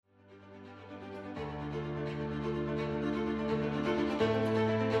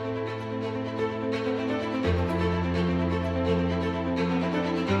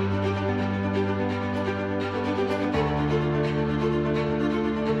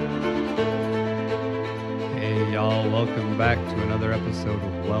Welcome back to another episode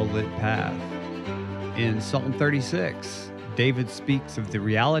of Well-Lit Path. In Psalm 36, David speaks of the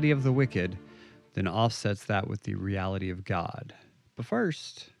reality of the wicked, then offsets that with the reality of God. But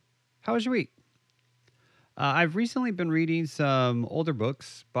first, how was your week? I've recently been reading some older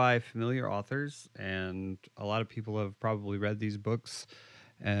books by familiar authors, and a lot of people have probably read these books.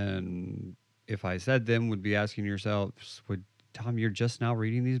 And if I said them, would be asking yourselves, Tom, you're just now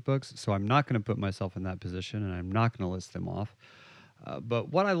reading these books? So I'm not going to put myself in that position, and I'm not going to list them off. But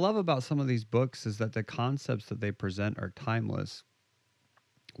what I love about some of these books is that the concepts that they present are timeless.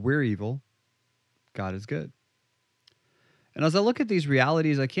 We're evil. God is good. And as I look at these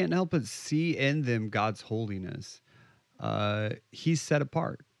realities, I can't help but see in them God's holiness. He's set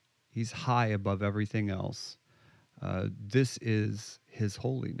apart. He's high above everything else. This is his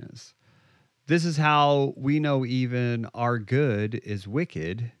holiness. This is how we know even our good is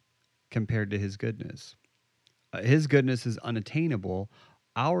wicked compared to his goodness. His goodness is unattainable.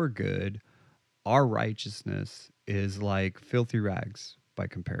 Our good, our righteousness is like filthy rags by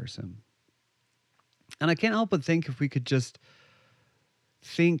comparison. And I can't help but think if we could just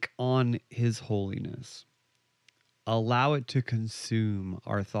think on his holiness, allow it to consume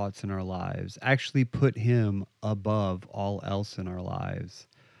our thoughts and our lives, actually put him above all else in our lives,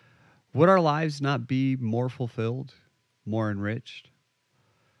 would our lives not be more fulfilled, more enriched?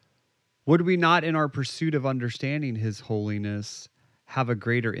 Would we not, in our pursuit of understanding his holiness, have a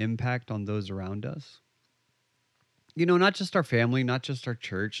greater impact on those around us? You know, not just our family, not just our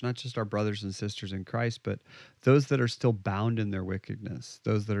church, not just our brothers and sisters in Christ, but those that are still bound in their wickedness,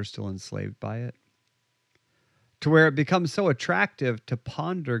 those that are still enslaved by it. To where it becomes so attractive to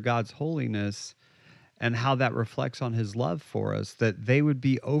ponder God's holiness and how that reflects on his love for us, that they would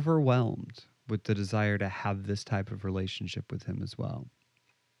be overwhelmed with the desire to have this type of relationship with him as well.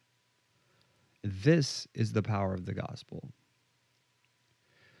 This is the power of the gospel.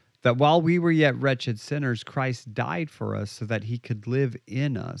 That while we were yet wretched sinners, Christ died for us so that he could live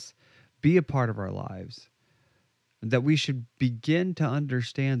in us, be a part of our lives. And that we should begin to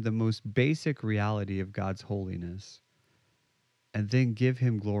understand the most basic reality of God's holiness and then give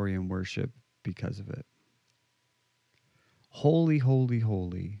him glory and worship because of it. Holy, holy,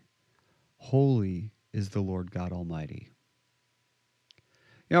 holy, holy is the Lord God Almighty.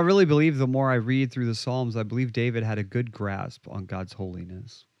 You know, I really believe the more I read through the Psalms, I believe David had a good grasp on God's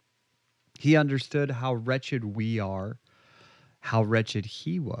holiness. He understood how wretched we are, how wretched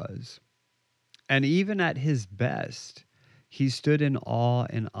he was. And even at his best, he stood in awe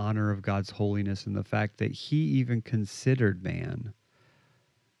and honor of God's holiness and the fact that he even considered man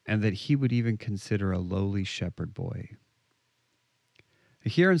and that he would even consider a lowly shepherd boy.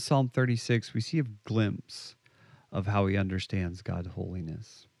 Here in Psalm 36, we see a glimpse of how he understands God's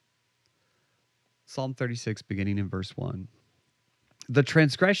holiness. Psalm 36, beginning in verse 1. The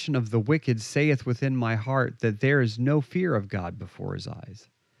transgression of the wicked saith within my heart that there is no fear of God before his eyes.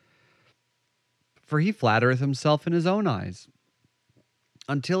 For he flattereth himself in his own eyes,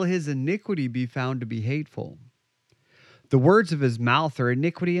 until his iniquity be found to be hateful. The words of his mouth are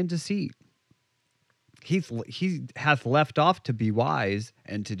iniquity and deceit. He hath left off to be wise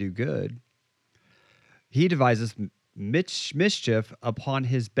and to do good. He deviseth mischief upon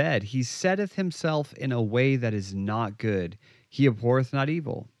his bed. He setteth himself in a way that is not good. He abhorreth not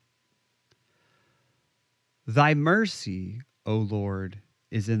evil. Thy mercy, O Lord,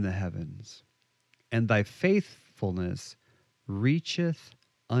 is in the heavens, and thy faithfulness reacheth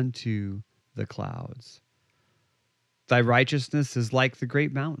unto the clouds. Thy righteousness is like the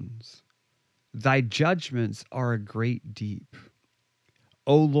great mountains. Thy judgments are a great deep.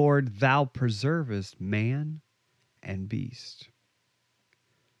 O Lord, thou preservest man and beast.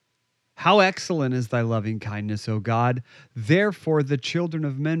 How excellent is thy loving kindness, O God! Therefore the children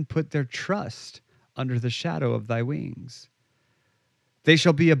of men put their trust under the shadow of thy wings. They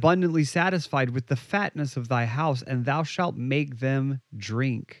shall be abundantly satisfied with the fatness of thy house, and thou shalt make them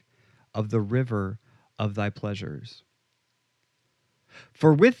drink of the river of thy pleasures.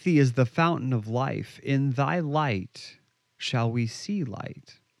 For with thee is the fountain of life. In thy light shall we see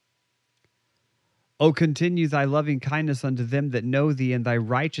light. O continue thy loving kindness unto them that know thee, and thy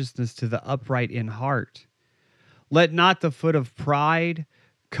righteousness to the upright in heart. Let not the foot of pride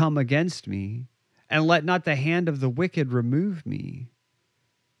come against me, and let not the hand of the wicked remove me.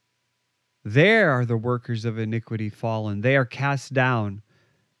 There are the workers of iniquity fallen. They are cast down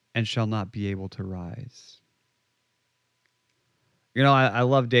and shall not be able to rise. You know, I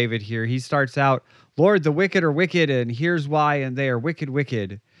love David here. He starts out, Lord, the wicked are wicked, and here's why, and they are wicked,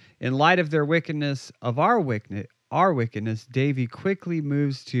 wicked. In light of their wickedness, of our wickedness, David quickly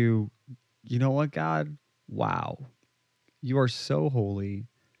moves to, you know what, God? Wow. You are so holy,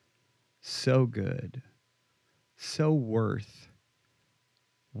 so good, so worth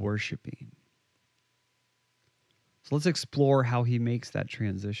worshiping. So let's explore how he makes that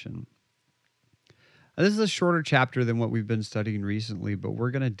transition. Now, this is a shorter chapter than what we've been studying recently, but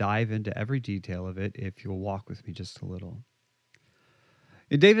we're going to dive into every detail of it if you'll walk with me just a little.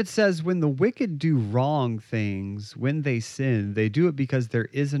 And David says, when the wicked do wrong things, when they sin, they do it because there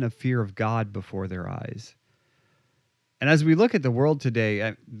isn't a fear of God before their eyes. And as we look at the world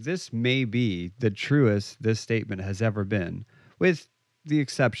today, this may be the truest this statement has ever been, with the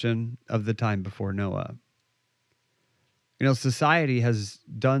exception of the time before Noah. Society has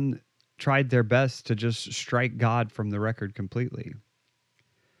tried their best to just strike God from the record completely.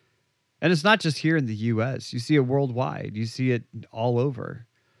 And it's not just here in the U.S. You see it worldwide. You see it all over.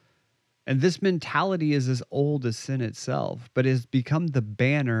 And this mentality is as old as sin itself, but has become the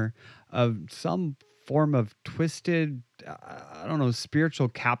banner of some form of twisted, spiritual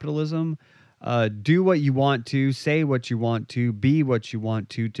capitalism. Do what you want to, say what you want to, be what you want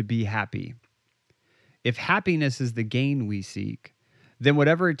to be happy. If happiness is the gain we seek, then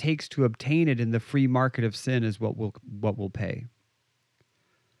whatever it takes to obtain it in the free market of sin is what we'll pay.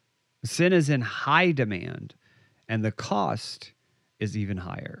 Sin is in high demand, and the cost is even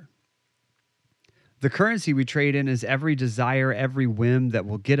higher. The currency we trade in is every desire, every whim that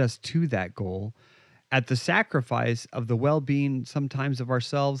will get us to that goal at the sacrifice of the well-being sometimes of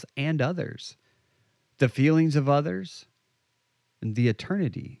ourselves and others, the feelings of others, and the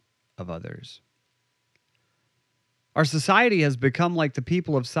eternity of others. Our society has become like the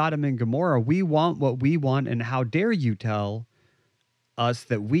people of Sodom and Gomorrah. We want what we want, and how dare you tell us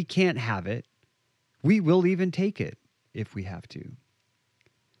that we can't have it? We will even take it if we have to.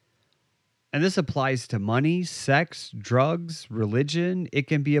 And this applies to money, sex, drugs, religion. It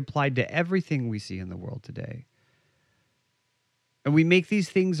can be applied to everything we see in the world today. And we make these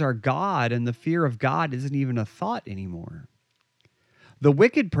things our God, and the fear of God isn't even a thought anymore. The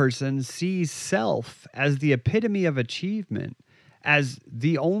wicked person sees self as the epitome of achievement, as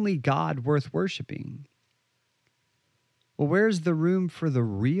the only God worth worshiping. Well, where's the room for the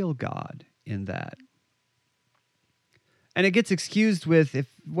real God in that? And it gets excused with, if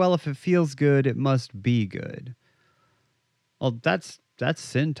it feels good, it must be good. Well, that's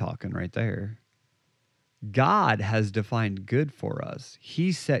sin talking right there. God has defined good for us.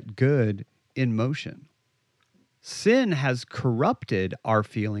 He set good in motion. Sin has corrupted our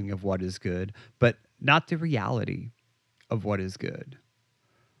feeling of what is good, but not the reality of what is good.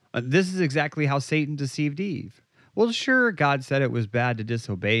 This is exactly how Satan deceived Eve. Well, sure, God said it was bad to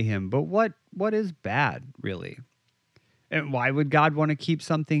disobey him, but what is bad, really? And why would God want to keep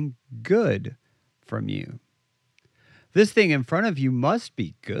something good from you? This thing in front of you must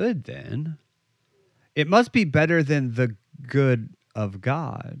be good, then. It must be better than the good of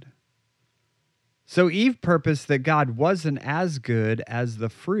God. So Eve purposed that God wasn't as good as the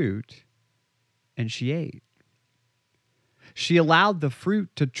fruit, and she ate. She allowed the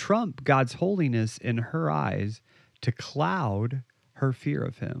fruit to trump God's holiness in her eyes, to cloud her fear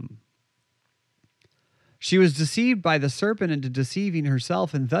of him. She was deceived by the serpent into deceiving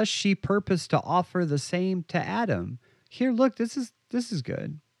herself, and thus she purposed to offer the same to Adam. Here, look, this is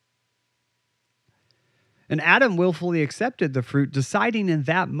good. And Adam willfully accepted the fruit, deciding in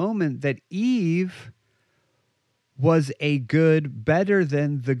that moment that Eve was a good better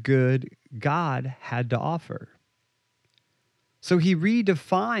than the good God had to offer. So he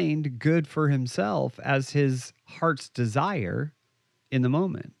redefined good for himself as his heart's desire in the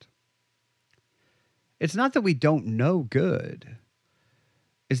moment. It's not that we don't know good.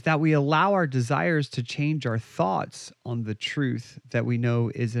 It's that we allow our desires to change our thoughts on the truth that we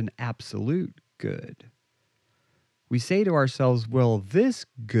know is an absolute good. We say to ourselves, well, this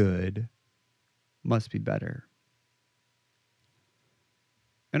good must be better.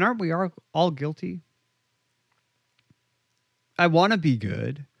 And aren't we all guilty? I want to be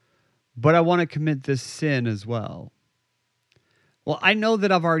good, but I want to commit this sin as well. Well, I know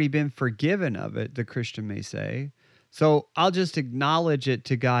that I've already been forgiven of it, the Christian may say, so I'll just acknowledge it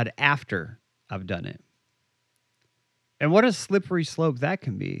to God after I've done it. And what a slippery slope that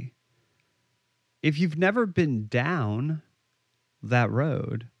can be. If you've never been down that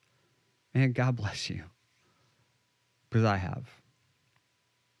road, man, God bless you, because I have.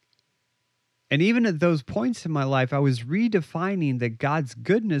 And even at those points in my life, I was redefining that God's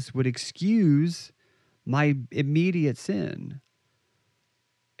goodness would excuse my immediate sin.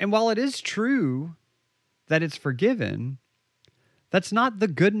 And while it is true that it's forgiven, that's not the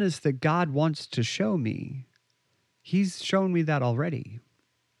goodness that God wants to show me. He's shown me that already.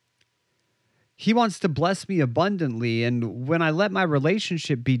 He wants to bless me abundantly. And when I let my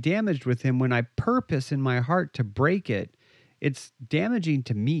relationship be damaged with him, when I purpose in my heart to break it, it's damaging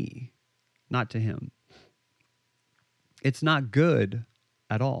to me, not to him. It's not good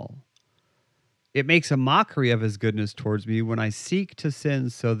at all. It makes a mockery of his goodness towards me when I seek to sin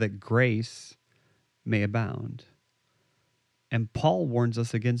so that grace may abound. And Paul warns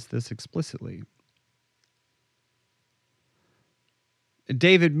us against this explicitly.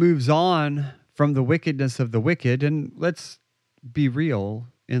 David moves on from the wickedness of the wicked, and let's be real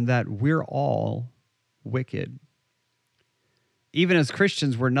in that we're all wicked. Even as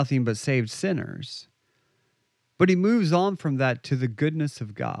Christians, we're nothing but saved sinners. But he moves on from that to the goodness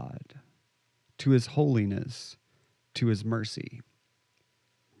of God, to his holiness, to his mercy.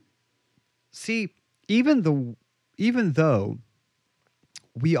 See, even though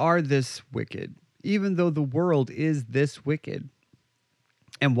we are this wicked, even though the world is this wicked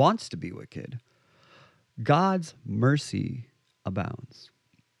and wants to be wicked, God's mercy abounds.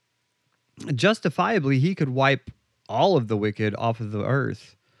 Justifiably, he could wipe all of the wicked off of the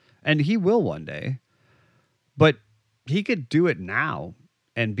earth, and he will one day, but he could do it now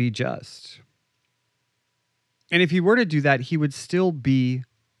and be just. And if he were to do that, he would still be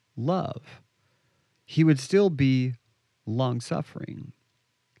love. He would still be long-suffering,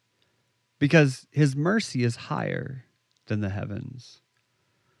 because his mercy is higher than the heavens.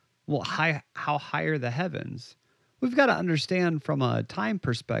 Well, how high are the heavens? We've got to understand from a time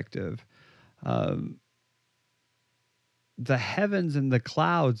perspective, the heavens and the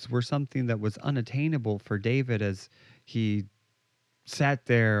clouds were something that was unattainable for David as he sat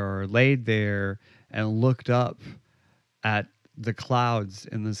there or laid there and looked up at the clouds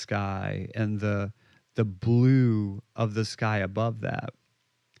in the sky and the blue of the sky above that.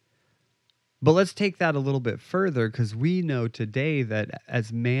 But let's take that a little bit further, because we know today that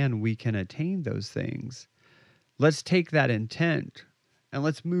as man we can attain those things. Let's take that intent and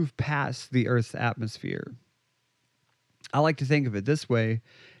let's move past the earth's atmosphere. I like to think of it this way.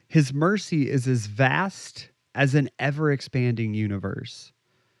 His mercy is as vast as an ever-expanding universe.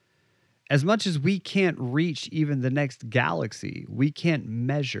 As much as we can't reach even the next galaxy, we can't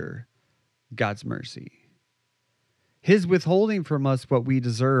measure God's mercy. His withholding from us what we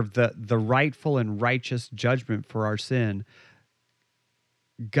deserve, the rightful and righteous judgment for our sin,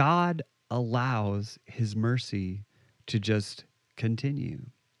 God allows his mercy to just continue.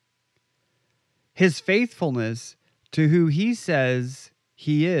 His faithfulness to who he says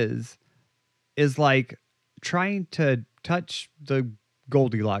he is like trying to touch the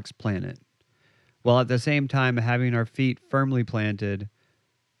Goldilocks planet, while at the same time having our feet firmly planted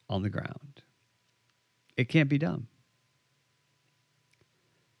on the ground. It can't be done.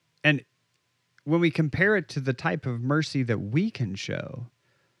 And when we compare it to the type of mercy that we can show,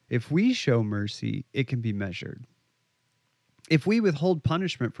 if we show mercy, it can be measured. If we withhold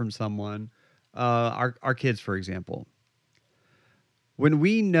punishment from someone, our kids, for example, when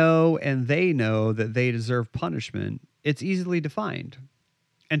we know and they know that they deserve punishment, it's easily defined.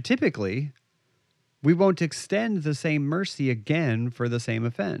 And typically, we won't extend the same mercy again for the same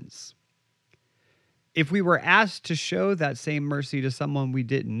offense. If we were asked to show that same mercy to someone we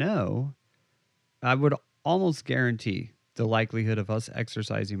didn't know, I would almost guarantee the likelihood of us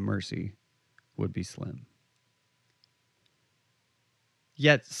exercising mercy would be slim.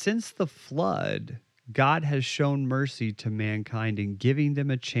 Yet, since the flood, God has shown mercy to mankind in giving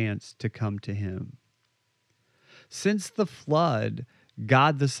them a chance to come to him. Since the flood,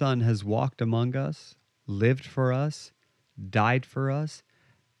 God the Son has walked among us, lived for us, died for us,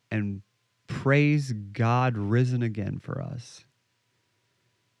 and praise God, risen again for us.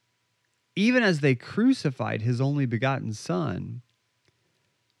 Even as they crucified his only begotten Son,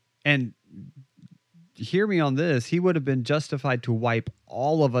 and hear me on this, he would have been justified to wipe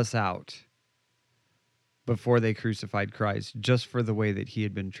all of us out before they crucified Christ, just for the way that he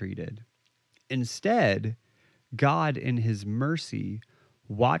had been treated. Instead, God in his mercy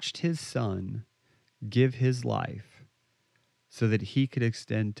watched his Son give his life so that he could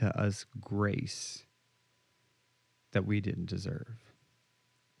extend to us grace that we didn't deserve.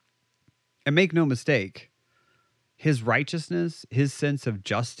 And make no mistake, his righteousness, his sense of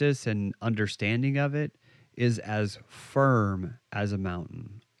justice and understanding of it is as firm as a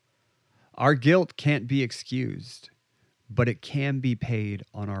mountain. Our guilt can't be excused, but it can be paid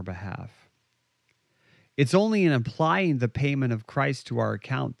on our behalf. It's only in applying the payment of Christ to our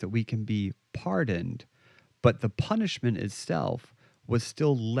account that we can be pardoned, but the punishment itself was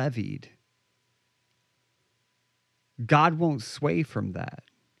still levied. God won't sway from that.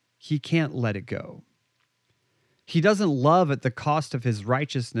 He can't let it go. He doesn't love at the cost of his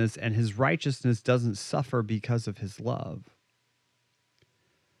righteousness, and his righteousness doesn't suffer because of his love.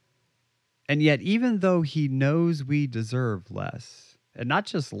 And yet, even though he knows we deserve less, and not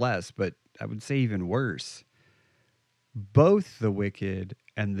just less, but I would say even worse, both the wicked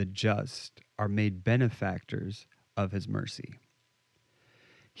and the just are made benefactors of his mercy.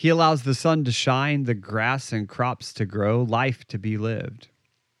 He allows the sun to shine, the grass and crops to grow, life to be lived.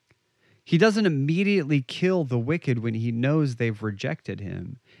 He doesn't immediately kill the wicked when he knows they've rejected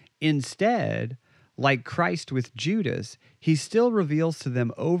him. Instead, like Christ with Judas, he still reveals to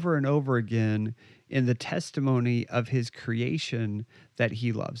them over and over again in the testimony of his creation that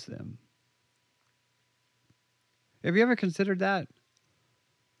he loves them. Have you ever considered that?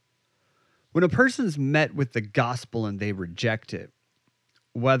 When a person's met with the gospel and they reject it,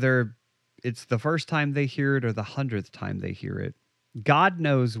 whether it's the first time they hear it or the 100th time they hear it, God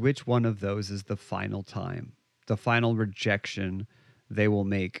knows which one of those is the final time, the final rejection they will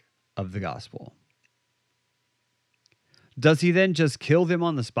make of the gospel. Does he then just kill them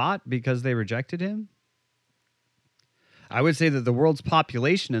on the spot because they rejected him? I would say that the world's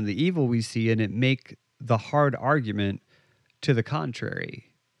population and the evil we see in it make the hard argument to the contrary.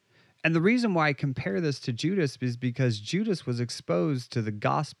 And the reason why I compare this to Judas is because Judas was exposed to the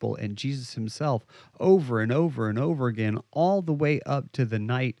gospel and Jesus himself over and over and over again, all the way up to the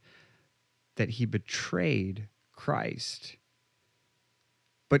night that he betrayed Christ.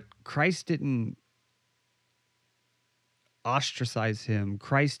 But Christ didn't ostracize him.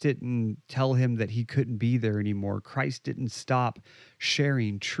 Christ didn't tell him that he couldn't be there anymore. Christ didn't stop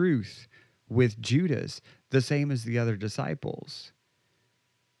sharing truth with Judas, the same as the other disciples.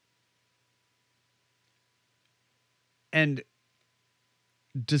 And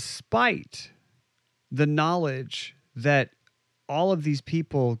despite the knowledge that all of these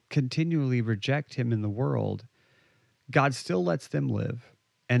people continually reject him in the world, God still lets them live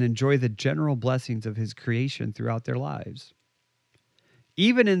and enjoy the general blessings of his creation throughout their lives.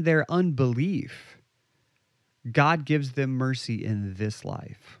 Even in their unbelief, God gives them mercy in this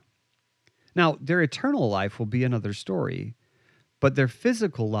life. Now, their eternal life will be another story, but their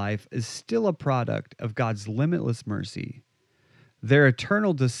physical life is still a product of God's limitless mercy. Their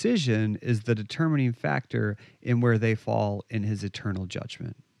eternal decision is the determining factor in where they fall in his eternal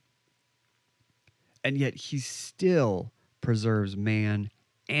judgment. And yet he still preserves man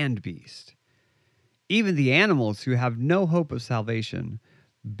and beast. Even the animals who have no hope of salvation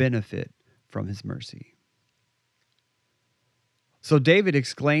benefit from his mercy. So David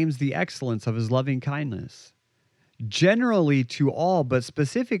exclaims the excellence of his loving kindness, generally to all, but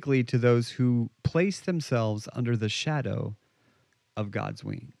specifically to those who place themselves under the shadow of God's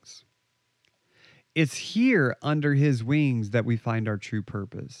wings. It's here under his wings that we find our true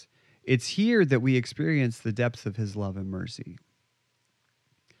purpose. It's here that we experience the depths of his love and mercy.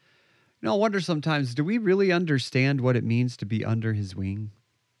 I wonder sometimes, do we really understand what it means to be under his wing?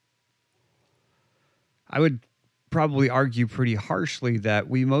 I would probably argue pretty harshly that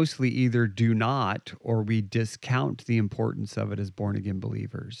we mostly either do not or we discount the importance of it as born-again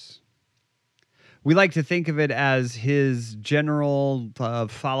believers. We like to think of it as his general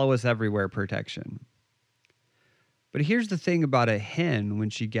follow-us-everywhere protection. But here's the thing about a hen when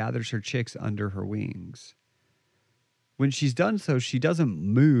she gathers her chicks under her wings. When she's done so, she doesn't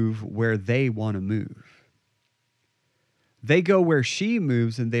move where they want to move. They go where she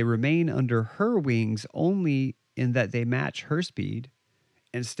moves, and they remain under her wings only in that they match her speed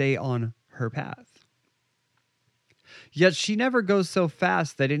and stay on her path. Yet she never goes so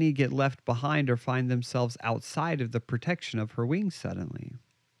fast that any get left behind or find themselves outside of the protection of her wings suddenly.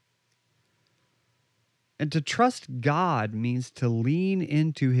 And to trust God means to lean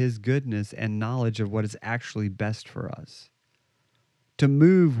into his goodness and knowledge of what is actually best for us. To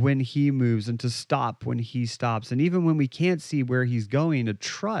move when he moves and to stop when he stops. And even when we can't see where he's going, to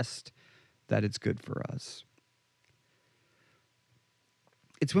trust that it's good for us.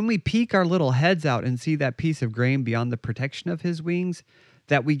 It's when we peek our little heads out and see that piece of grain beyond the protection of his wings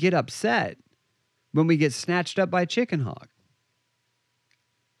that we get upset when we get snatched up by a chicken hawk.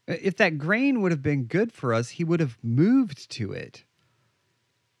 If that grain would have been good for us, he would have moved to it.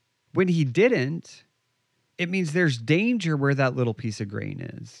 When he didn't, it means there's danger where that little piece of grain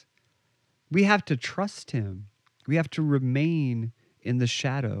is. We have to trust him. We have to remain in the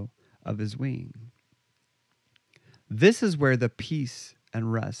shadow of his wing. This is where the peace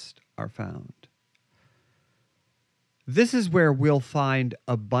and rest are found. This is where we'll find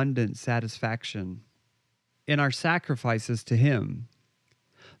abundant satisfaction in our sacrifices to him.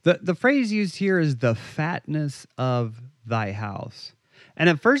 The phrase used here is the fatness of thy house. And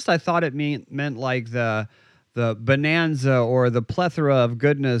at first I thought it meant like the the bonanza or the plethora of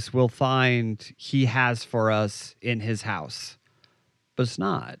goodness we'll find he has for us in his house. But it's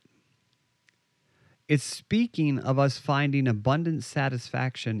not. It's speaking of us finding abundant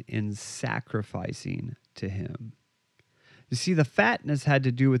satisfaction in sacrificing to him. You see, the fatness had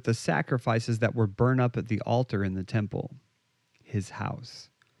to do with the sacrifices that were burned up at the altar in the temple, his house.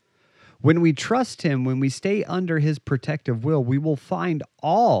 When we trust him, when we stay under his protective will, we will find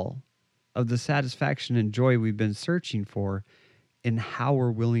all of the satisfaction and joy we've been searching for in how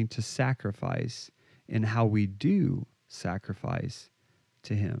we're willing to sacrifice, in how we do sacrifice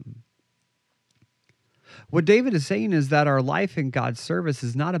to him. What David is saying is that our life in God's service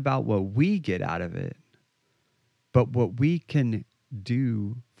is not about what we get out of it, but what we can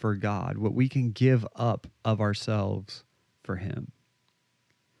do for God, what we can give up of ourselves for him.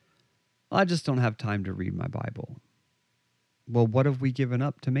 I just don't have time to read my Bible. Well, what have we given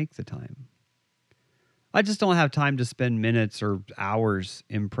up to make the time? I just don't have time to spend minutes or hours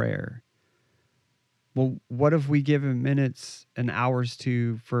in prayer. Well, what have we given minutes and hours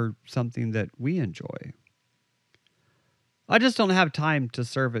to for something that we enjoy? I just don't have time to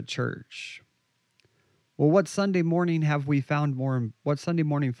serve at church. Well, what Sunday morning function have we found more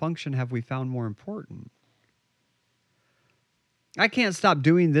important? I can't stop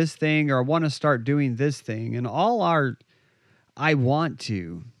doing this thing, or I want to start doing this thing, and all our I want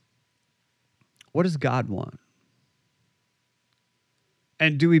to. What does God want?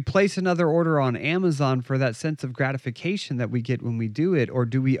 And do we place another order on Amazon for that sense of gratification that we get when we do it? Or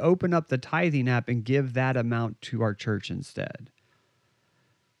do we open up the tithing app and give that amount to our church instead?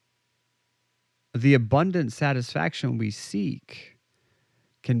 The abundant satisfaction we seek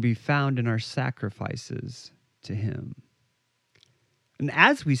can be found in our sacrifices to him. And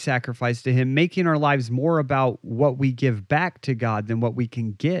as we sacrifice to him, making our lives more about what we give back to God than what we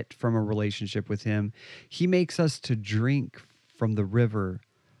can get from a relationship with him, he makes us to drink from the river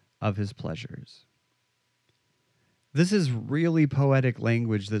of his pleasures. This is really poetic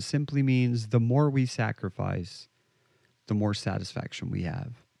language that simply means the more we sacrifice, the more satisfaction we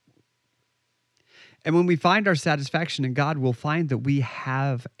have. And when we find our satisfaction in God, we'll find that we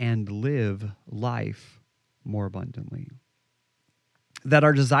have and live life more abundantly. That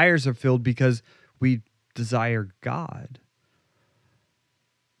our desires are filled because we desire God.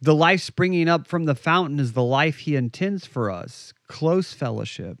 The life springing up from the fountain is the life he intends for us, close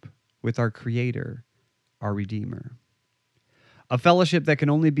fellowship with our Creator, our Redeemer. A fellowship that can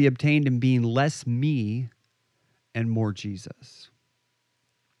only be obtained in being less me and more Jesus.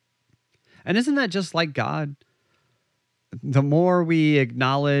 And isn't that just like God? The more we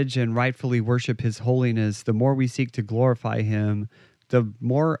acknowledge and rightfully worship his holiness, the more we seek to glorify him, the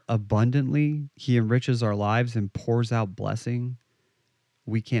more abundantly he enriches our lives and pours out blessing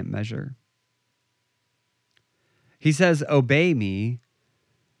we can't measure. He says, obey me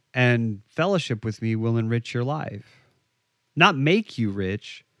and fellowship with me will enrich your life. Not make you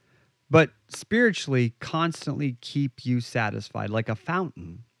rich, but spiritually constantly keep you satisfied like a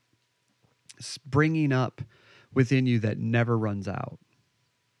fountain springing up within you that never runs out.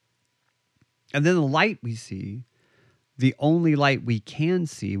 And then the light we see, the only light we can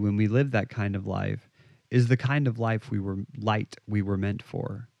see when we live that kind of life, is the kind of life we were meant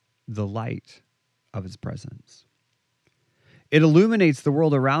for, the light of his presence. It illuminates the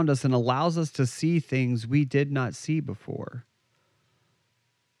world around us and allows us to see things we did not see before.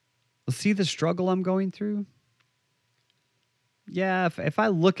 See the struggle I'm going through? Yeah, if I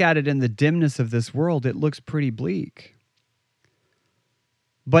look at it in the dimness of this world, it looks pretty bleak.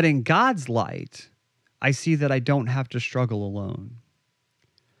 But in God's light, I see that I don't have to struggle alone.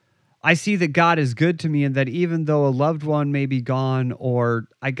 I see that God is good to me and that even though a loved one may be gone, or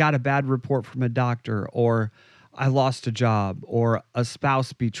I got a bad report from a doctor, or I lost a job, or a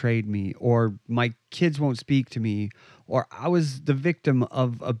spouse betrayed me, or my kids won't speak to me, or I was the victim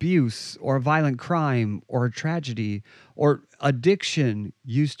of abuse or a violent crime or a tragedy, or addiction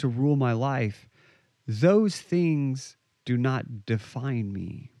used to rule my life, those things do not define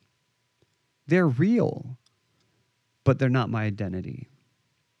me. They're real, but they're not my identity.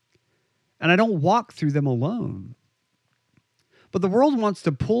 And I don't walk through them alone. But the world wants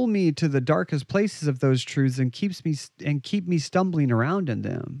to pull me to the darkest places of those truths and keep me stumbling around in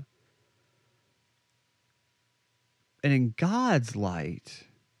them. And in God's light,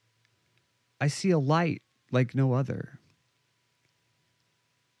 I see a light like no other.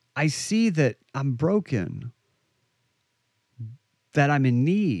 I see that I'm broken, that I'm in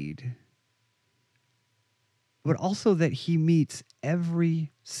need, but also that he meets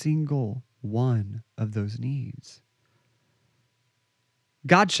every single one of those needs.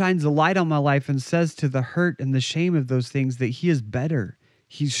 God shines a light on my life and says to the hurt and the shame of those things that he is better,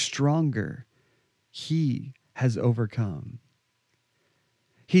 he's stronger, he has overcome.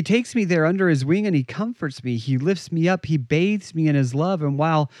 He takes me there under his wing and he comforts me. He lifts me up. He bathes me in his love. And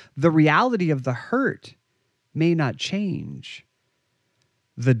while the reality of the hurt may not change,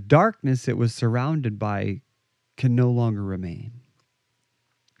 the darkness it was surrounded by can no longer remain.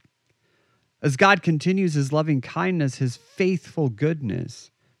 As God continues his loving kindness, his faithful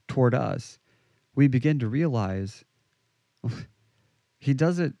goodness toward us, we begin to realize he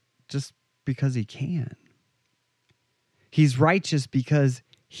does it just because he can. He's righteous because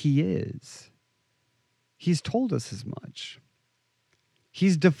he is. He's told us as much.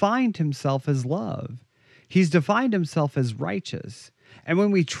 He's defined himself as love. He's defined himself as righteous. And when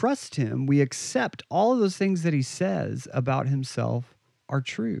we trust him, we accept all of those things that he says about himself are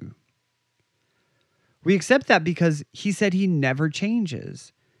true. We accept that because he said he never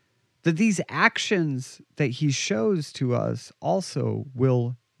changes, that these actions that he shows to us also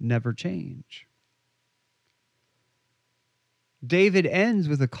will never change. David ends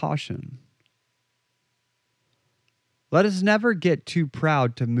with a caution. Let us never get too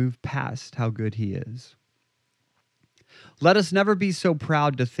proud to move past how good he is. Let us never be so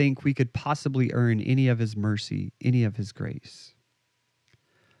proud to think we could possibly earn any of his mercy, any of his grace.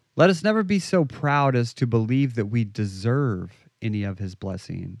 Let us never be so proud as to believe that we deserve any of his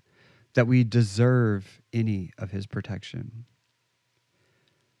blessing, that we deserve any of his protection.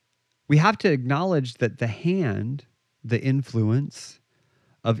 We have to acknowledge that the hand, the influence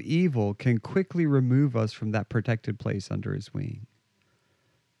of evil can quickly remove us from that protected place under his wing.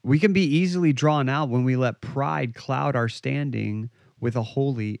 We can be easily drawn out when we let pride cloud our standing with a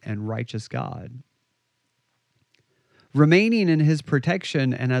holy and righteous God. Remaining in his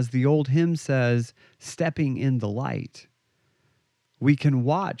protection, and as the old hymn says, stepping in the light, we can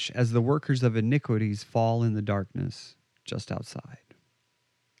watch as the workers of iniquities fall in the darkness just outside.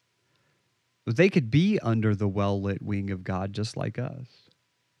 They could be under the well-lit wing of God just like us.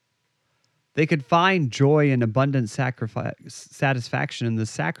 They could find joy and abundant satisfaction in the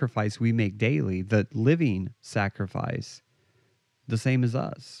sacrifice we make daily, the living sacrifice, the same as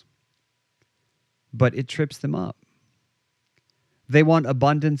us. But it trips them up. They want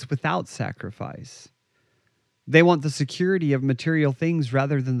abundance without sacrifice. They want the security of material things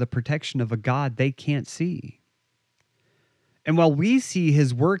rather than the protection of a God they can't see. And while we see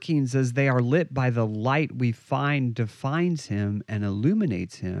his workings as they are lit by the light we find defines him and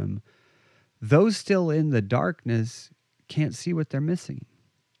illuminates him, those still in the darkness can't see what they're missing.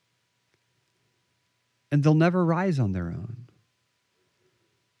 And they'll never rise on their own.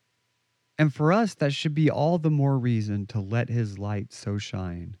 And for us, that should be all the more reason to let his light so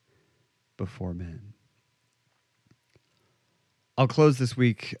shine before men. I'll close this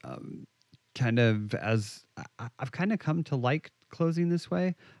week kind of as I've kind of come to like closing this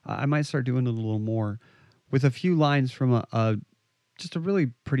way. I might start doing it a little more with a few lines from just a really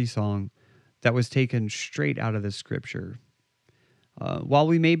pretty song that was taken straight out of the scripture. While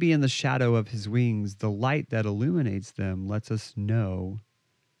we may be in the shadow of his wings, the light that illuminates them lets us know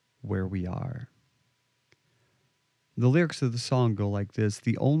where we are. The lyrics of the song go like this: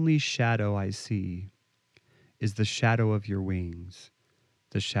 the only shadow I see is the shadow of your wings,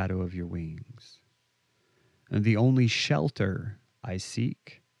 the shadow of your wings. And the only shelter I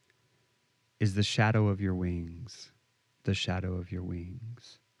seek is the shadow of your wings, the shadow of your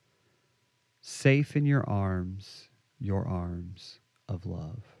wings. Safe in your arms of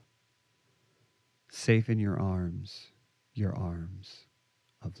love. Safe in your arms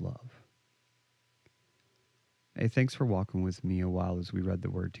of love. Hey, thanks for walking with me a while as we read the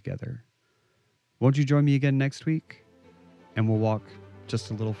word together. Won't you join me again next week? And we'll walk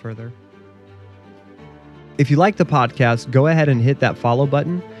just a little further. If you like the podcast, go ahead and hit that follow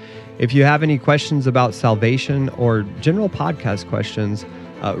button. If you have any questions about salvation or general podcast questions,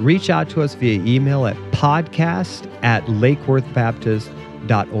 reach out to us via email at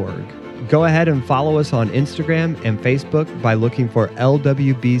podcast@lakeworthbaptist.org. Go ahead and follow us on Instagram and Facebook by looking for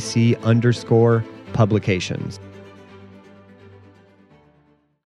LWBC_publications.